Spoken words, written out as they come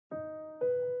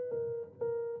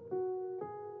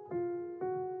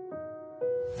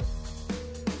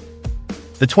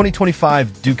The 2025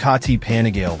 Ducati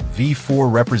Panigale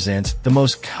V4 represents the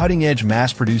most cutting-edge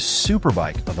mass-produced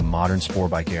superbike of the modern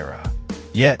sportbike era.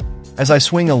 Yet, as I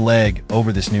swing a leg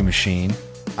over this new machine,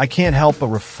 I can't help but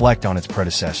reflect on its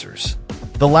predecessors.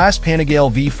 The last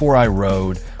Panigale V4 I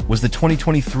rode was the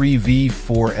 2023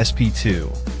 V4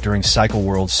 SP2 during Cycle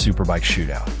World's Superbike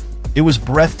Shootout. It was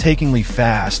breathtakingly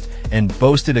fast and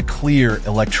boasted a clear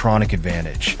electronic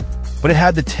advantage, but it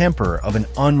had the temper of an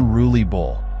unruly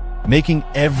bull, making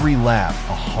every lap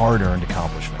a hard-earned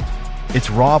accomplishment.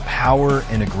 Its raw power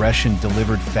and aggression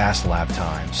delivered fast lap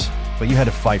times, but you had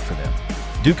to fight for them.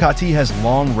 Ducati has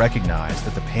long recognized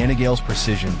that the Panigale's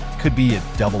precision could be a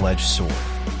double-edged sword.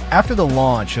 After the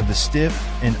launch of the stiff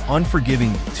and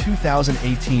unforgiving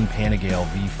 2018 Panigale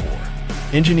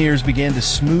V4, engineers began to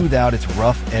smooth out its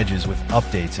rough edges with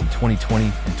updates in 2020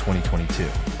 and 2022.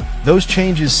 Those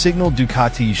changes signaled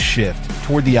Ducati's shift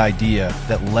toward the idea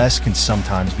that less can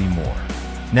sometimes be more.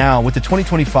 Now, with the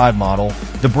 2025 model,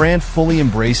 the brand fully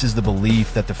embraces the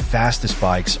belief that the fastest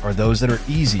bikes are those that are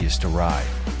easiest to ride.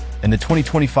 And the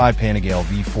 2025 Panigale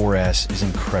V4S is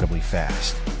incredibly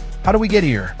fast. How do we get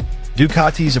here?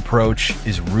 Ducati's approach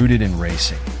is rooted in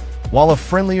racing. While a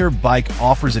friendlier bike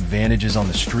offers advantages on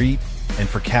the street and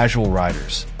for casual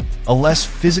riders, a less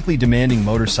physically demanding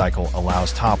motorcycle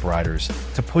allows top riders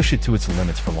to push it to its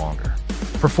limits for longer.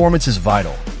 Performance is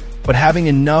vital, but having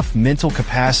enough mental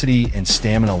capacity and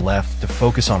stamina left to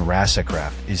focus on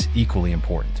racercraft is equally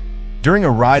important. During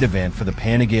a ride event for the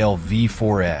Panigale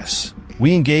V4S,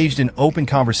 we engaged in open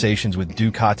conversations with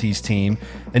Ducati's team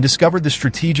and discovered the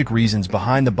strategic reasons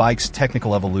behind the bike's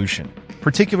technical evolution,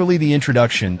 particularly the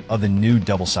introduction of the new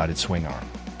double-sided swing arm.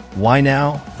 Why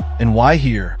now, and why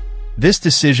here? This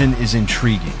decision is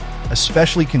intriguing,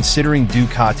 especially considering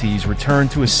Ducati's return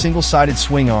to a single-sided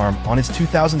swing arm on its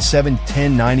 2007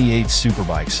 1098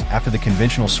 Superbikes after the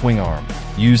conventional swing arm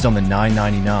used on the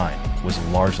 999 was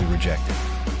largely rejected.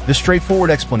 The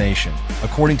straightforward explanation,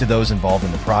 according to those involved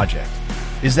in the project,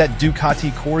 is that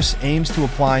Ducati course aims to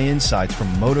apply insights from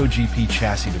MotoGP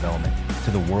chassis development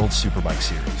to the World Superbike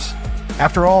Series.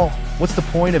 After all, what's the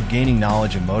point of gaining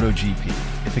knowledge in MotoGP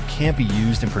if it can't be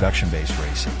used in production-based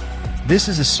racing? This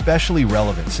is especially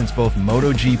relevant since both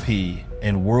MotoGP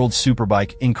and World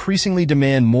Superbike increasingly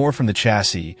demand more from the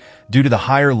chassis due to the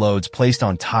higher loads placed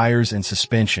on tires and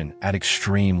suspension at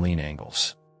extreme lean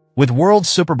angles. With World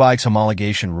Superbike's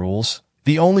homologation rules,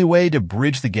 the only way to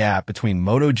bridge the gap between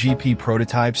MotoGP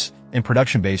prototypes and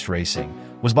production-based racing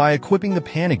was by equipping the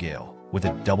Panigale with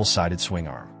a double-sided swing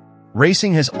arm.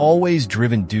 Racing has always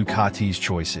driven Ducati's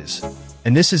choices,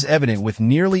 and this is evident with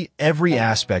nearly every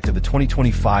aspect of the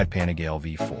 2025 Panigale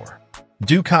V4.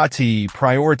 Ducati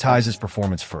prioritizes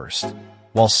performance first,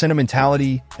 while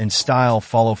sentimentality and style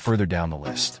follow further down the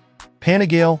list.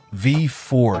 Panigale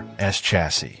V4S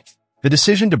chassis. The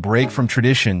decision to break from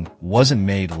tradition wasn't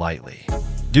made lightly.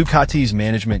 Ducati's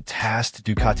management tasked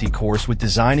Ducati Course with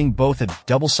designing both a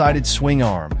double-sided swing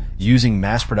arm using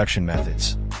mass production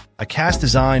methods, a cast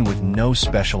design with no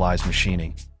specialized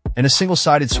machining, and a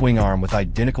single-sided swing arm with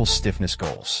identical stiffness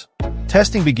goals.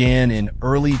 Testing began in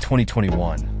early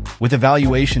 2021, with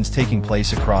evaluations taking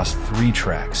place across 3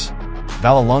 tracks: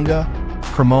 Vallelunga,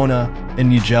 Cremona, and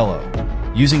Mugello,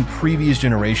 using previous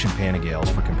generation Panigales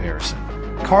for comparison.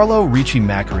 Carlo Ricci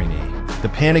Maccarini, the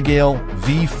Panigale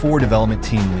V4 development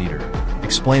team leader,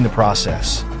 explained the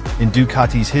process. In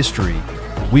Ducati's history,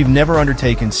 we've never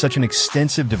undertaken such an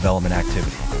extensive development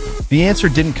activity. The answer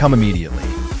didn't come immediately.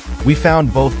 We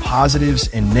found both positives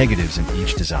and negatives in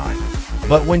each design.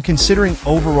 But when considering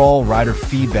overall rider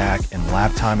feedback and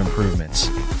lap time improvements,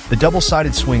 the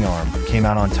double-sided swing arm came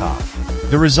out on top.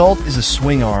 The result is a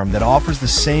swing arm that offers the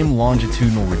same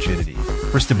longitudinal rigidity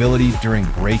for stability during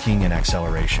braking and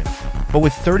acceleration, but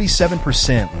with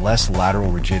 37% less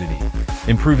lateral rigidity,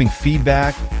 improving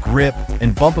feedback, grip,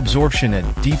 and bump absorption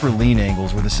at deeper lean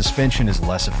angles where the suspension is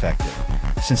less effective,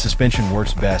 since suspension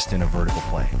works best in a vertical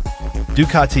plane.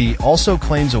 Ducati also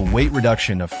claims a weight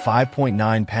reduction of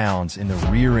 5.9 pounds in the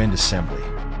rear-end assembly,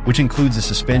 which includes the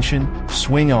suspension,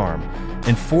 swing arm,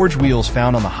 and forged wheels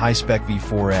found on the high-spec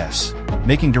V4S,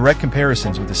 making direct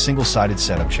comparisons with the single-sided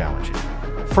setup challenging.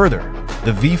 Further,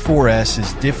 the V4S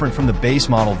is different from the base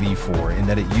model V4 in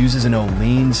that it uses an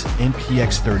Öhlins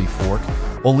NPX30 fork,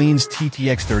 Öhlins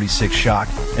TTX36 shock,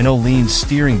 and Öhlins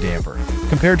steering damper,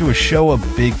 compared to a Showa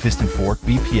big piston fork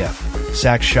BPF,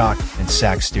 SAC shock, and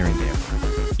SAC steering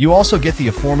damper. You also get the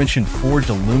aforementioned forged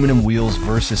aluminum wheels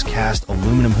versus cast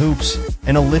aluminum hoops,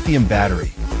 and a lithium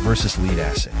battery versus lead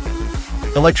acid.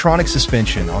 Electronic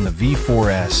suspension on the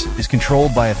V4S is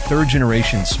controlled by a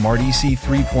third-generation Smart EC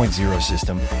 3.0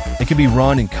 system that can be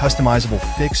run in customizable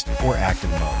fixed or active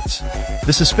modes.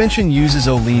 The suspension uses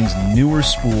Öhlins newer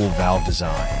spool valve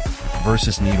design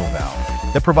versus needle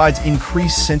valve that provides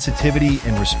increased sensitivity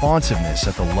and responsiveness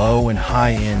at the low and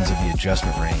high ends of the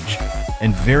adjustment range,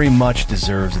 and very much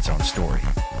deserves its own story.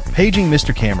 Paging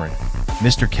Mr. Cameron,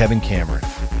 Mr. Kevin Cameron.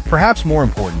 Perhaps more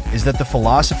important is that the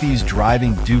philosophies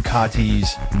driving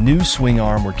Ducati's new swing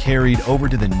arm were carried over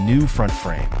to the new front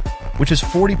frame, which is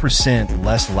 40%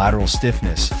 less lateral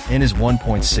stiffness and is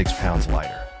 1.6 pounds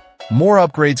lighter. More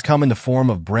upgrades come in the form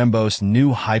of Brembo's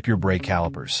new Hyper brake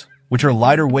calipers, which are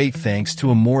lighter weight thanks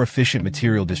to a more efficient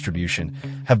material distribution,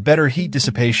 have better heat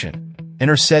dissipation, and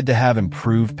are said to have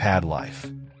improved pad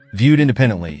life. Viewed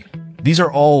independently, these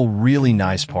are all really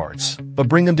nice parts, but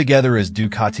bring them together as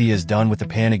Ducati has done with the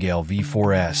Panigale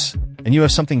V4S, and you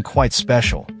have something quite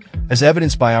special, as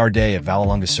evidenced by our day at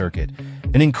Vallelunga Circuit,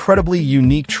 an incredibly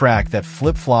unique track that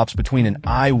flip-flops between an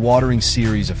eye-watering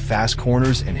series of fast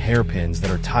corners and hairpins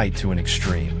that are tight to an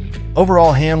extreme.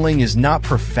 Overall handling is not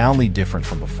profoundly different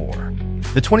from before.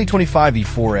 The 2025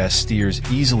 V4S steers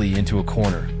easily into a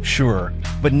corner, sure,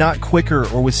 but not quicker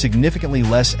or with significantly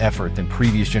less effort than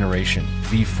previous generation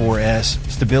V4S.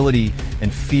 Stability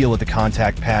and feel at the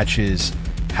contact patch is,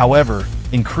 however,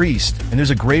 increased, and there's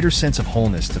a greater sense of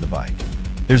wholeness to the bike.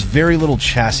 There's very little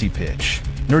chassis pitch,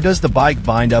 nor does the bike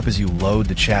bind up as you load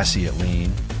the chassis at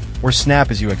lean, or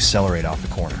snap as you accelerate off the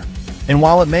corner. And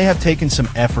while it may have taken some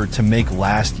effort to make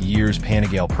last year's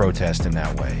Panigale protest in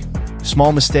that way,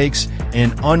 small mistakes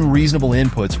and unreasonable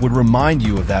inputs would remind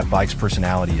you of that bike's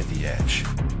personality at the edge.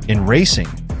 In racing,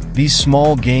 these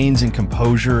small gains in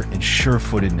composure and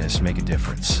sure-footedness make a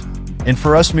difference. And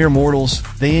for us mere mortals,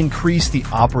 they increase the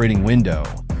operating window,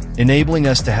 enabling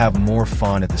us to have more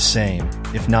fun at the same,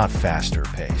 if not faster,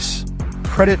 pace.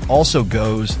 Credit also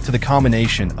goes to the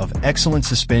combination of excellent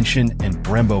suspension and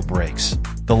Brembo brakes,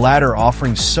 the latter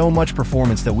offering so much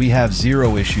performance that we have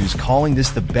zero issues calling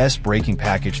this the best braking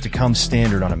package to come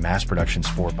standard on a mass-production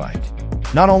sport bike.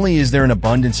 Not only is there an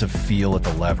abundance of feel at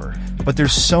the lever, but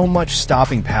there's so much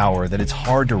stopping power that it's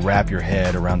hard to wrap your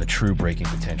head around the true braking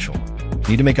potential.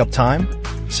 Need to make up time?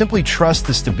 Simply trust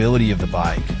the stability of the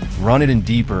bike, run it in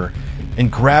deeper,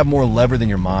 and grab more lever than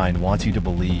your mind wants you to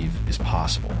believe is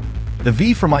possible. The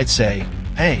V4 might say,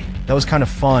 hey, that was kind of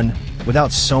fun,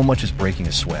 without so much as breaking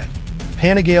a sweat.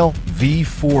 Panigale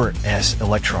V4S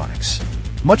electronics.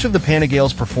 Much of the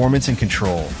Panigale's performance and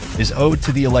control is owed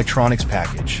to the electronics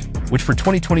package, which for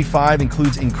 2025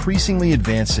 includes increasingly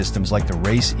advanced systems like the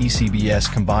Race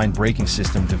ECBS combined braking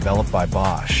system developed by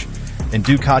Bosch, and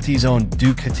Ducati's own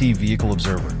Ducati Vehicle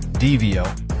Observer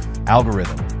 (DVO)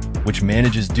 algorithm, which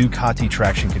manages Ducati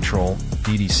Traction Control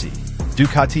 (DTC),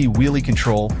 Ducati Wheelie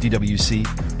Control (DWC),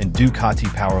 and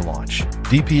Ducati Power Launch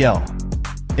 (DPL).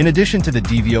 In addition to the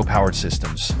DVO-powered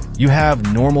systems, you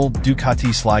have normal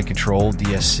Ducati Slide Control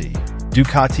 (DSC),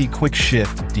 Ducati Quick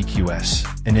Shift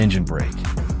 (DQS), and engine brake.